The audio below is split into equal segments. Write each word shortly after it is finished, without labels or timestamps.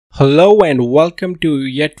Hello and welcome to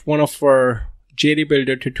yet one of our JD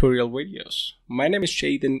Builder tutorial videos. My name is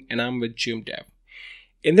Chetan and I'm with Joomla.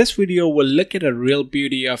 In this video, we'll look at a real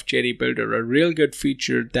beauty of JD Builder, a real good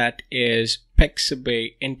feature that is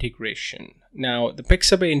Pixabay integration. Now, the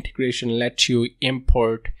Pixabay integration lets you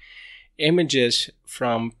import images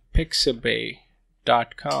from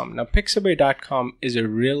Pixabay.com. Now, Pixabay.com is a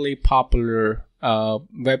really popular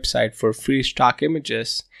website for free stock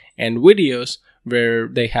images and videos where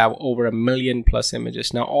they have over 1 million plus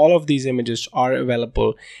images. Now, all of these images are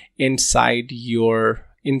available inside your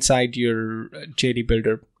JD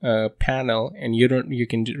Builder panel, and you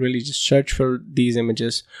can really just search for these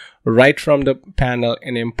images right from the panel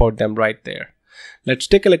and import them right there. Let's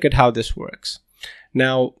take a look at how this works.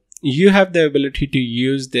 Now, you have the ability to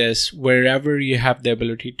use this wherever you have the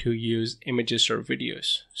ability to use images or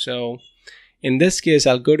videos. So in this case,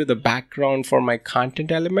 I'll go to the background for my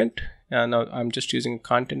content element. Now I'm just using a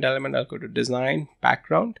content element. I'll go to design,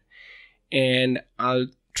 background, and I'll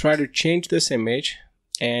try to change this image.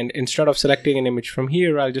 And instead of selecting an image from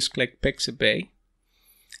here, I'll just click Pixabay.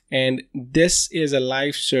 And this is a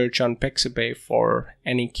live search on Pixabay for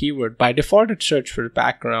any keyword. By default, it searches for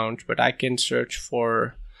backgrounds, but I can search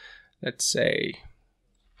for, let's say,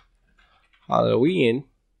 Halloween.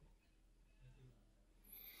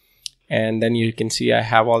 And then you can see I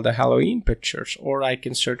have all the Halloween pictures, or I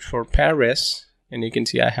can search for Paris and you can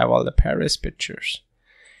see I have all the Paris pictures.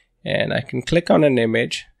 And I can click on an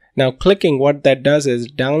image. Now clicking, what that does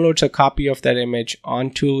is downloads a copy of that image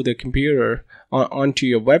onto the computer, onto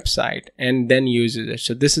your website, and then uses it.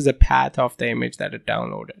 So this is a path of the image that it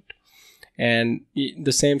downloaded. And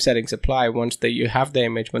the same settings apply. Once you have the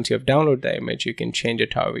image, once you have downloaded the image, you can change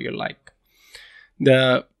it however you like.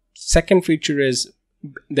 The second feature is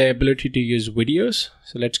the ability to use videos.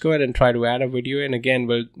 So let's go ahead and try to add a video, and again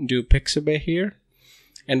we'll do Pixabay here,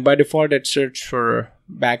 and by default it searched for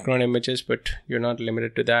background images, but you're not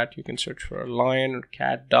limited to that. You can search for a lion or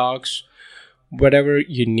cat, dogs, whatever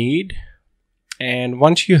you need. And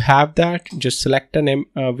once you have that, just select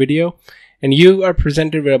a video, and you are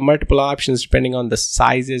presented with multiple options depending on the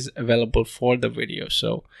sizes available for the video.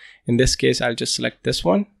 So in this case, I'll just select this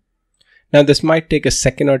one. Now this might take a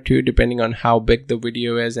second or two depending on how big the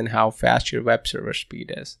video is and how fast your web server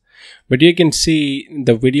speed is. But you can see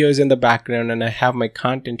the video is in the background and I have my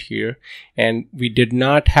content here, and we did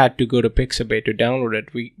not have to go to Pixabay to download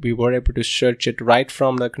it. We were able to search it right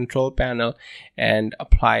from the control panel and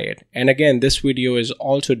apply it. And again, this video is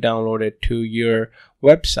also downloaded to your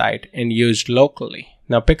website and used locally.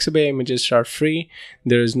 Now Pixabay images are free.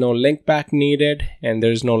 There is no link back needed and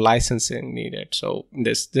there is no licensing needed. So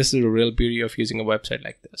this is a real beauty of using a website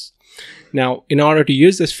like this. Now, in order to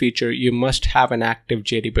use this feature, you must have an active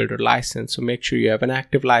JD Builder license. So make sure you have an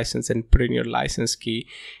active license and put in your license key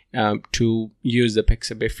to use the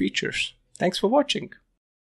Pixabay features. Thanks for watching.